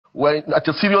we're at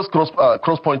a serious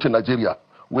cross point in Nigeria.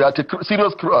 We're at a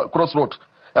serious crossroad.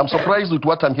 I'm surprised with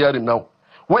what I'm hearing now.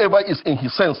 Whoever is in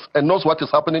his sense and knows what is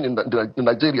happening in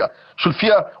Nigeria should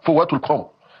fear for what will come.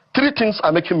 Three things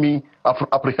are making me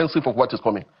apprehensive of what is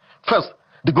coming. First,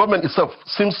 the government itself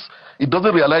seems it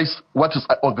doesn't realize what is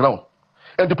on ground.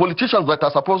 And the politicians that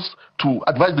are supposed to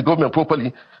advise the government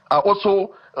properly are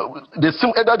also, they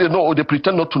seem either they know or they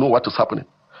pretend not to know what is happening.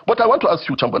 But I want to ask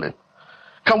you, Chamberlain,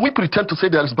 can we pretend to say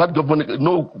there is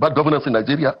no bad governance in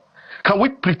Nigeria? Can we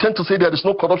pretend to say there is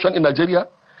no corruption in Nigeria?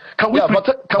 Can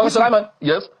we Simon,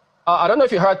 yes? I don't know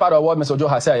if you heard part of what Mr. Ojo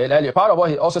has said earlier. Part of what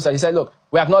he also said, he said, look,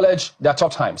 we acknowledge there are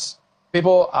tough times.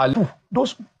 People are...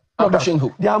 Those ambushing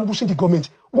who? They are ambushing the government.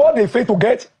 What they fail to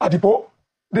get at the poll,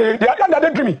 they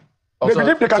are dreaming. They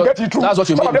believe they can get it through. That's what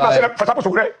you mean by...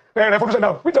 revolution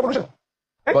now. Which revolution?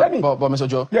 But Mr.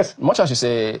 Joe, yes. Much as you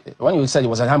say, when you said it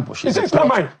was an ambush, it's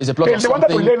a plot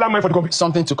of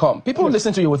something to come. People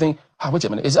listen to you will think, wait a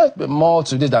minute, is there more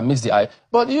to this that meets the eye?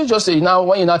 But you just say, now,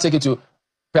 when you now take it to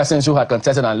persons who had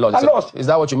contested and lost, is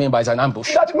that what you mean by it's an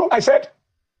ambush? No, I said,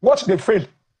 what they failed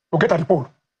to get at the poll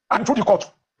and through the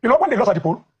court. You know, when they lost at the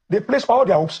poll, they placed all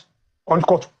their hopes on the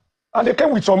court. And they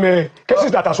came with some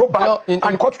cases that are so bad, and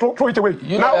the court threw it away.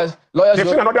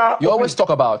 Lawyers, you always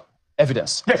talk about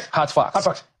evidence, yes, hard facts. Hard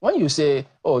facts. When you say,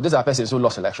 these are persons who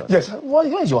lost elections, yes, what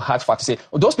is your hard fact to say?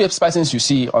 Those persons you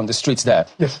see on the streets there,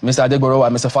 yes, Mr. Adegboro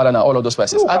and Mr. Falana, all of those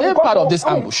persons, are they part of this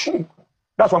ambush?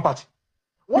 That's one part.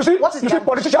 You see,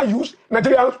 politicians use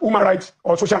Nigerian human rights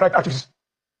or social rights activists.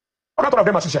 Not all of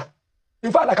them are sincere.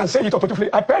 In fact, I can say it authoritatively.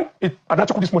 I penned an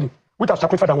article this morning, which has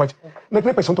circulated and white.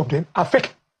 99% of them are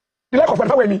fake. The like of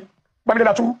Wemi,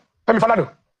 Bamidele Atu, Femi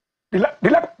Falana, the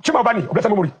like Chimabani, of blessed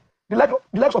memory. The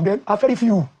likes of them are very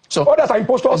few. So others are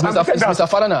impostors. Mr.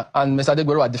 Falana and Mr.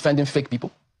 Adegboro are defending fake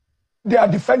people? They are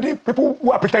defending people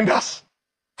who are pretenders.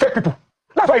 Fake people.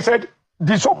 That's why I said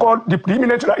the so-called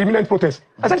imminent protest.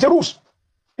 I said it's a ruse.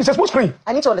 It's a small screen.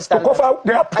 I need to understand.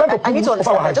 I need to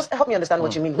understand. Just help me understand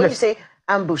what you mean. When you say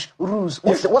ambush, ruse,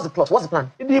 what's the plot? What's the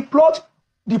plan? The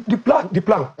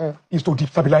plan is to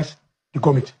destabilize the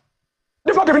government.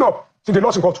 They've not given up since they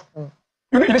lost in court.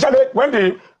 You know,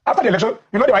 initially, after the election,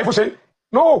 they were even saying,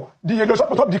 no, the election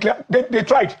was not declared. They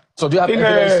tried. So do you have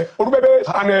evidence? Orubebe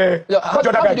and how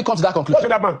did you come to that conclusion? What's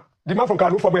that man? The man from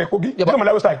Kanu, from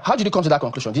Kogi. How did you come to that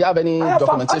conclusion? Do you have any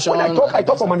documentation? I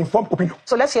talk from an informed opinion.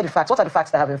 So let's hear the facts. What are the facts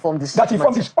that have informed this? That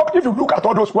informed this. If you look at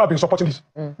all those who have been supporting this,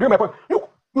 my point.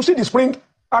 You see the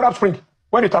Arab Spring,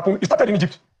 when it happened, it started in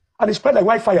Egypt. And it spread like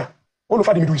wildfire all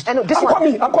over the Middle East.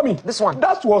 I'm coming. This one.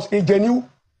 That was a genuine,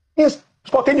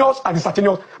 spontaneous and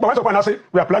instantaneous. But when someone say,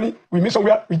 we are planning, we meet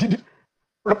somewhere, we did it.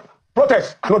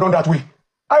 Protests are not done that way.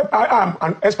 I am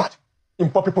an expert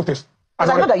in public protest. I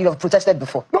know that you have protested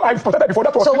before. No, I've protested before.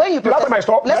 That was so when you protest, last time I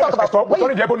stopped, let's talk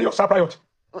about the Ebony of Riot.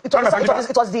 It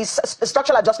was the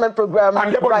structural adjustment program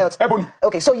riot.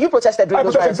 Okay, so you protested during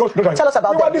those riots. Tell us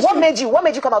about that. What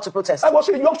made you come out to protest? I was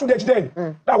a young student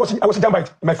then. I was in Jambite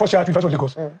in my first year at University of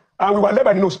Lagos. And we were led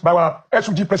by the nose by our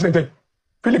SUG president then,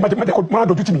 Philip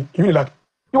Manado Dutimi in Unilag.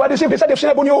 You were the same. They said they've seen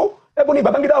Ebony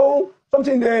Babangida,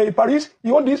 something in Paris.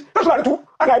 He owned this. Tasolari too.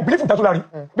 And I believe in Tasolari.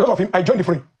 Because of him, I joined the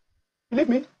fray. Believe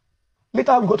me.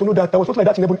 Later we got to know that there was something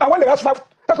like that in Ebony. And when they asked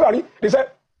Tasolari, they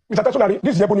said, Mr. Tasolari,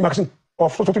 this is Ebony magazine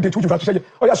of so today, which you have to say,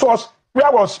 show us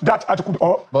where was that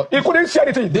article? He couldn't see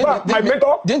anything. My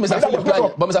mentor. Didn't Mr. Philip plan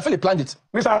it? But Mr. Philip planned it.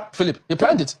 Mr. Philip, he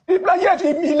planned it. Yes,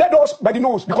 he led us by the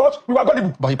nose because we were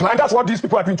gullible. But he planned. And that's what these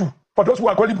people are doing too. For those who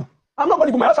are gullible. I'm not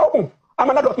gullible. My eyes are open. I'm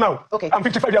an adult now. Okay. I'm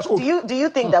 55 years old. Do you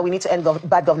think that we need to end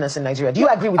bad governance in Nigeria? Do you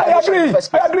agree with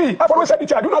that? I agree. I've always said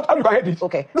it. I do not. You can hear it.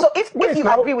 Okay. So if you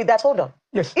agree with that, hold on.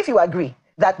 Yes. If you agree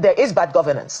that there is bad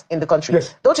governance in the country,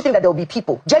 yes, don't you think that there will be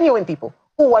people, genuine people,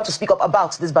 who want to speak up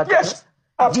about this bad governance?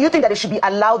 Do you think that they should be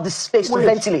allowed the space to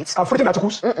ventilate? I've written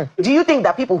articles. Do you think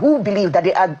that people who believe that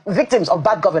they are victims of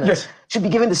bad governance should be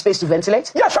given the space to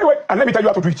ventilate? Yes, very well. And let me tell you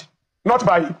how to do it. Not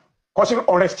by causing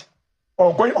unrest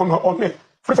or going on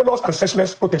frivolous and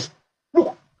senseless protests.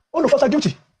 Look, all of us are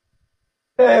guilty.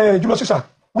 Julius Caesar,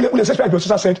 William Shakespeare, Julius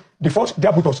Caesar said, the fault they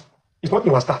have with us is not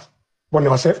in our stars, but in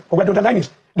ourselves, or where the underline is.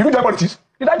 Did you join politics?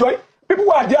 Did I join? People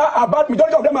who are there are bad,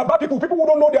 majority of them are bad people. People who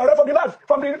don't know their right from the left,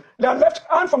 their left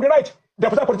and from the right. They're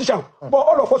politicians. But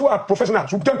all of us who are professionals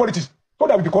should join politics so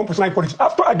that we become professional in politics.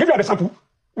 After I give you an example,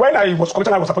 when I was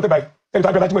commissioner, I was appointed by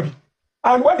Senator Abiola Ajimobi.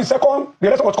 And when the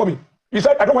election was coming, he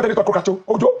said, I don't want any technocrat.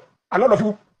 Ojo, and all of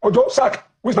you, Ojo, sack,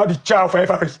 who is now the chair of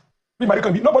FRS.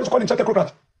 Nobody's calling himself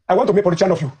technocrat. I want to make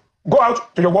politician of you. Go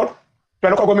out to your ward, to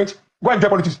your local government, go and join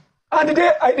politics. And the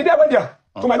day I went there,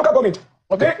 to my local government,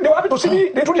 they were happy to see me.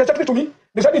 They introduced the secretary to me.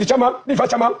 They said, the chairman, the vice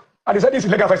chairman, And they said this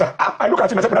is legal advisor. I look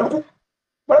at him and I said,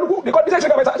 Baraluku, they call this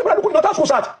legal advisor. I said, Baraluku, not who's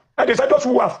that. And they said those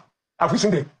who have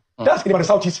listened them. That's in the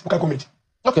Southeast local government.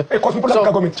 Okay.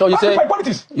 So you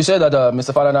say that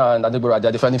Mr. Falana and Adegboro, they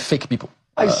are defending fake people.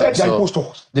 I said they are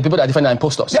impostors. The people that defend are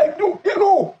impostors. Yeah,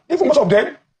 no. Even most of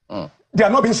them, they are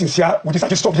not being sincere with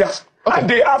this stop theirs. Okay. And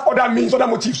they have other means, other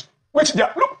motives, which they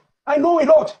are. Look, I know a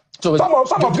lot. So some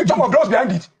of those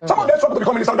behind it. Some of them struggle to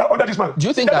become ministers under this man. Do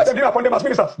you think that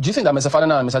Mr.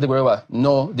 Falana and Mr. Adegboro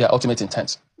know their ultimate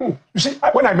intent? You see,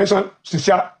 when I mention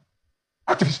sincere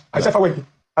activists, I said Fawemi,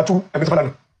 Atu, and Mr.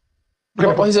 Falana.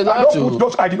 But he's allowed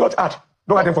to. I did not add.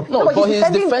 Don't add them for me. No, but he's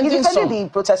defending the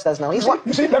protesters now. He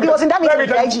was in that meeting with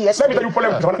the IG yesterday. Let me tell you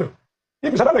problem with Mr. Falana.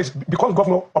 If Mr. Falana becomes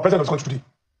governor or president of the country today,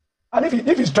 and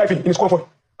if he's driving in his convoy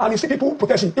and he see people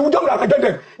protesting, he will jump and join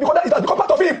them because that has become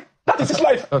part of him. That is his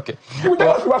life. Okay. He will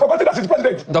tell us we have forgotten that he's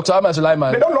president. Dr. Ahmed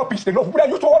Sulaiman. They don't love peace. They love. We are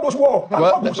used to all those wars.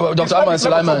 Well, Dr. Ahmed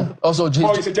Sulaiman also.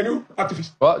 He's a genuine activist.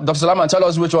 Well, Dr. Sulaiman, tell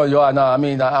us which one you are now. I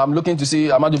mean, I'm looking to see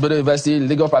Ahmadu Bello University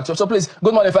legal practice. So please,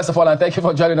 good morning first of all, and thank you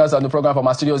for joining us on the program from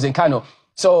our studios in Kano.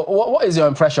 So, what is your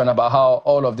impression about how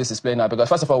all of this is playing out? Because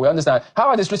first of all, we understand how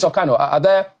are the streets of Kano? Are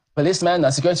there policemen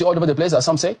and security all over the place, as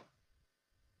some say?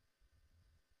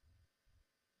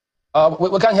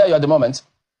 We can't hear you at the moment.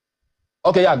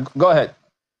 Okay, yeah, go ahead.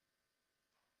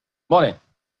 Morning.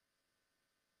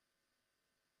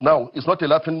 Now, it's not a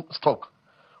laughing stock.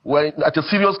 We're at a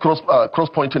serious cross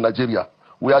point in Nigeria.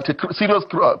 We're at a serious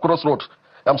crossroad.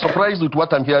 I'm surprised with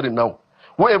what I'm hearing now.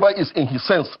 Whoever is in his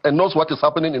sense and knows what is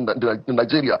happening in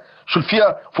Nigeria should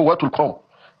fear for what will come.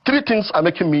 Three things are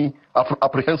making me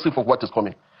apprehensive of what is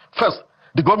coming. First,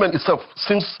 the government itself,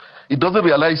 since it doesn't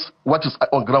realize what is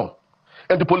on ground.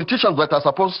 And the politicians that are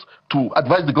supposed to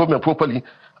advise the government properly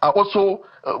are also,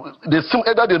 they seem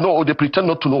either they know or they pretend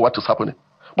not to know what is happening.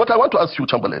 But I want to ask you,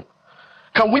 Chamberlain,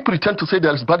 can we pretend to say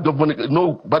there is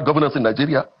no bad governance in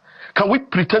Nigeria? Can we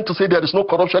pretend to say there is no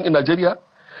corruption in Nigeria?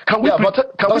 Can we pretend?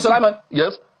 Dr. Sulaiman,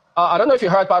 yes? I don't know if you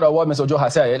heard part of what Mr. Ojo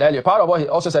has said earlier. Part of what he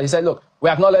also said, he said, look, we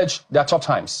acknowledge there are tough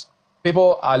times.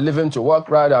 People are living to work,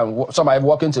 right, and some are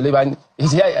working to live. And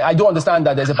I do understand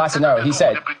that there's a bad scenario, he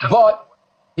said. But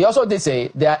he also did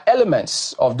say there are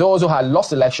elements of those who had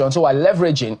lost elections who are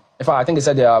leveraging, in fact, I think he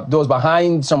said there are those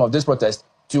behind some of this protest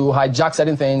to hijack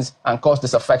certain things and cause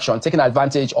disaffection, taking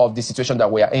advantage of the situation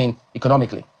that we are in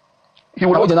economically. Can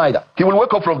we deny that? He will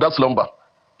wake up from that slumber.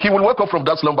 He will wake up from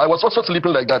that slumber. I was also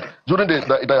sleeping like that during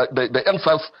the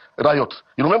NSAS riot.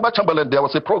 You remember, Chamberlain, there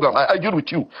was a program. I argued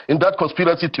with you in that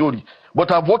conspiracy theory.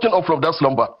 But I've woken up from that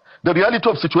slumber. The reality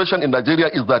of situation in Nigeria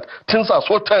is that things are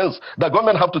so tense that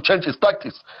government have to change its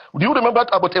tactics. Do you remember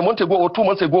about a month ago or 2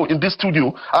 months ago in this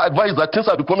studio, I advised that things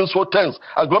are becoming so tense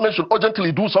and government should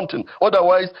urgently do something.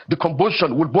 Otherwise, the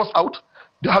combustion will burst out.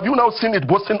 Have you now seen it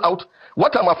bursting out?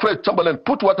 What I'm afraid, Chamberlain,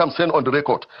 put what I'm saying on the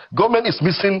record. Government is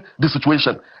missing the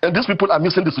situation. And these people are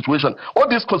missing the situation. All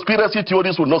these conspiracy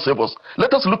theories will not save us.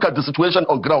 Let us look at the situation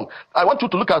on ground. I want you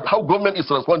to look at how government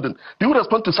is responding. Do you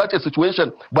respond to such a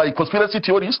situation by conspiracy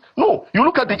theories? No. You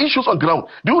look at the issues on ground.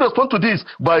 Do you respond to this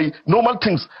by normal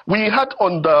things? We heard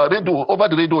on the radio, over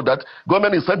the radio, that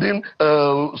government is sending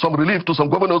some relief to some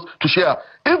governors to share.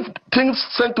 If things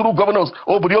sent through governors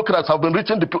or bureaucrats have been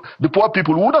reaching the poor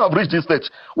people, we wouldn't have reached this stage.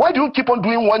 Why do you keep on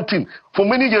doing one thing for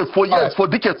many years, for years, for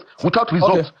decades, without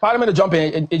results? Okay. Parliament to jump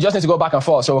in. It just needs to go back and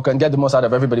forth so we can get the most out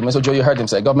of everybody. Mr. Joe, you heard him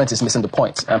say government is missing the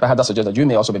point. And perhaps that suggests that you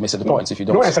may also be missing the points if you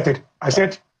don't. No, I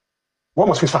said, one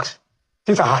must face facts.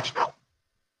 Things are hard now.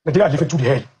 Nigeria is living through the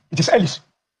hell. It is hellish.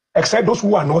 Except those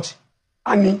who are not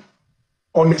earning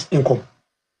honest income.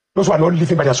 Those who are not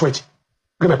living by their sweat.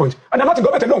 You get my point? And they're not in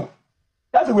government alone.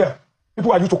 Everywhere.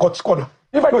 People are used to cut corner.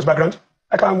 If I know his background,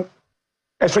 I can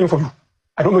explain for you.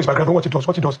 I don't know his background, what he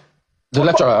does. The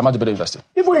lecturer, Ahmadu Bello University.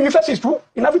 Even in university is true.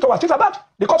 In every tower, things are bad.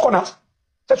 They cut corners.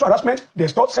 Sexual harassment, they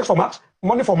extort sex for marks,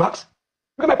 money for marks.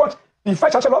 You get my point? The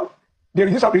vice chancellor, they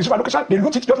reduce allocation, they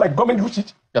loot it just like government loots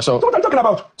it. Yeah, so what I'm talking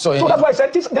about. So that's why I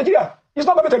said this Nigeria. It's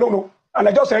not government alone, no. And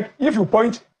I just said, if you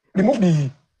remove the...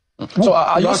 So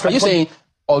are you saying,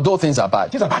 although things are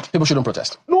bad, people shouldn't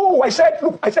protest? No, I said,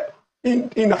 in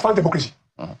advanced democracy,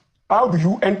 how do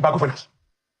you end bad governance?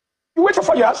 You wait for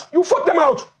 4 years, you vote them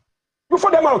out.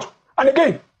 And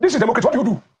again, this is democracy. What do you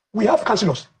do? We have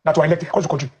councillors that were elected across the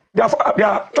country. They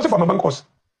are just from among us,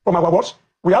 from our wards.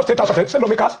 We have state house of reps, state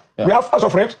lawmakers. Yeah. We have house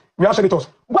of reps. We have senators.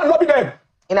 Go and lobby them.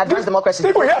 In advanced democracy.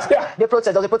 People, yes, yeah. They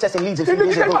protest. There was a protest in Leeds a few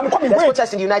days ago. There's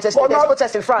protest in the United States. There's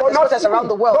protest in France. There's protest around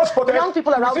the world. Young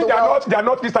people around the world. They are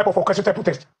not this type of orchestrated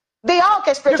protest. They are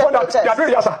orchestrated protest. They are doing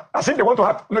rehearsal. As if they want to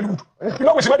have Nollywood. You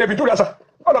know, we see what they've been doing rehearsal.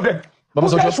 All of them.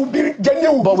 But should be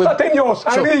genuine, spontaneous,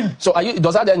 and real. So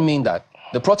does that then mean that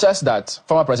The protest that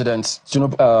former President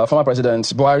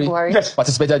Buhari yes.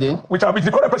 participated in? With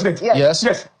the current president? Yes.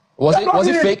 Yes. Was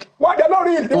it fake? Why they're not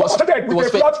real? They was fake.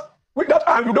 With that,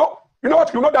 and you know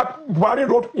that Buhari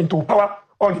rode into power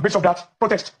on the basis of that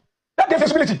protest. That gave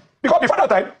visibility. Because before that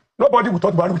time, nobody would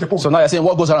thought Buhari with a poll. So now you're saying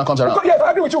what goes around comes around? Yes,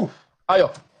 I agree with you.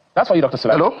 Ayo. That's for you, Dr.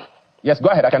 Sulaiman. Hello? Yes, go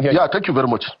ahead. I can hear you. Yeah, thank you very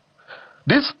much.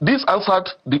 This answered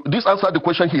the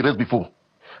question he raised before.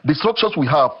 The structures we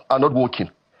have are not working.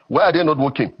 Why are they not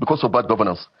working? Because of bad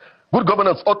governance. Good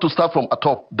governance ought to start from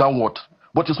atop downward,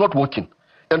 but it's not working.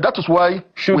 And that is why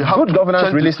we have good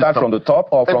governance really start from the top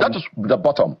or from the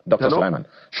bottom, Dr. Sulaiman?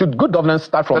 Should good governance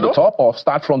start from the top or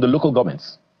start from the local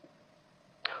governments?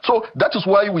 So that is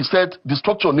why we said the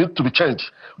structure needs to be changed.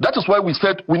 That is why we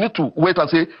said we need to wait and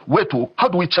say, how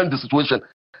do we change the situation?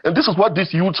 And this is what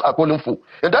these youths are calling for.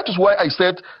 And that is why I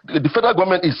said the federal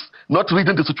government is not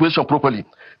reading the situation properly.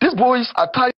 These boys are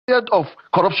tired of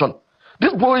corruption.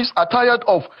 These boys are tired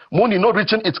of money not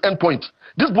reaching its endpoint.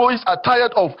 These boys are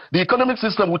tired of the economic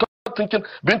system without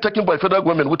being taken by federal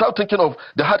government, without thinking of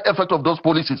the hard effect of those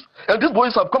policies. And these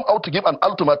boys have come out to give an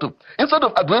ultimatum. Instead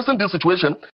of addressing this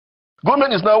situation,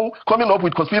 government is now coming up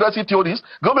with conspiracy theories.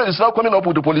 Government is now coming up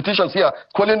with the politicians here,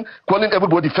 calling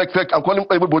everybody fake, and calling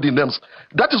everybody names.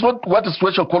 That is not what the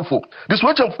situation called for. The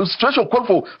situation called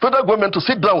for federal government to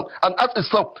sit down and ask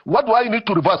itself, what do I need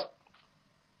to reverse?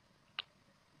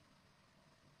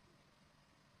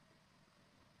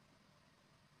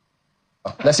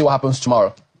 Let's see what happens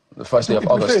tomorrow, the first day of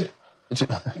August.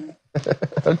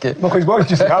 Okay. No,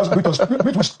 because it's a house built with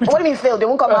spiritual. What do you mean failed? They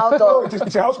won't come out? No,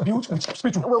 it's a house built with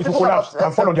spiritual. It will collapse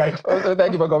and fall on their head.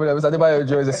 Thank you for coming. Mr. Adebayo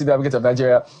Ojo is the senior advocate of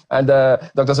Nigeria. And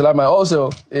Dr. Sulaiman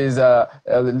also is a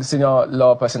senior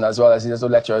law person as well as he also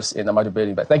lectures in Ahmadu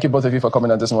Bello. But thank you both of you for coming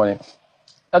on this morning.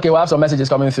 Okay, we'll have some messages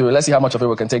coming through. Let's see how much of it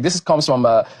we can take. This comes from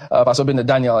Pastor Obinna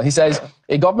Daniel. He says,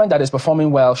 a government that is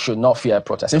performing well should not fear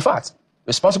protest. In fact,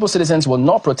 responsible citizens will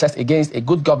not protest against a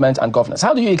good government and governance.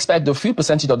 How do you expect the few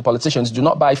percentage of the politicians do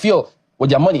not buy fuel with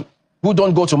their money, who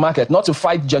don't go to market, not to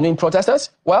fight genuine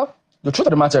protesters? Well, the truth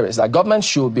of the matter is that government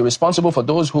should be responsible for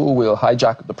those who will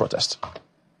hijack the protest. All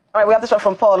right, we have this one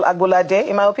from Paul Agbolade.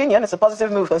 In my opinion, it's a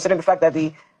positive move considering the fact that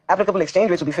the applicable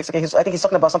exchange rate will be fixed. Okay, I think he's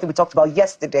talking about something we talked about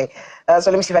yesterday. So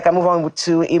let me see if I can move on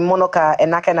to Imonoka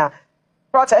Enakena.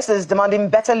 Protest is demanding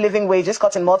better living wages,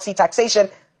 cutting multi-taxation,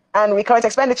 and recurrent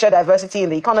expenditure, diversity in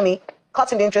the economy,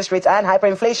 cutting the interest rates and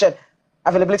hyperinflation,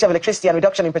 availability of electricity and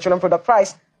reduction in petroleum product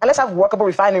price, and let's have workable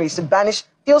refineries to banish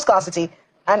fuel scarcity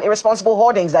and irresponsible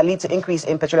hoardings that lead to increase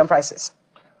in petroleum prices.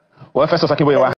 Well, Festus Akiboyewa.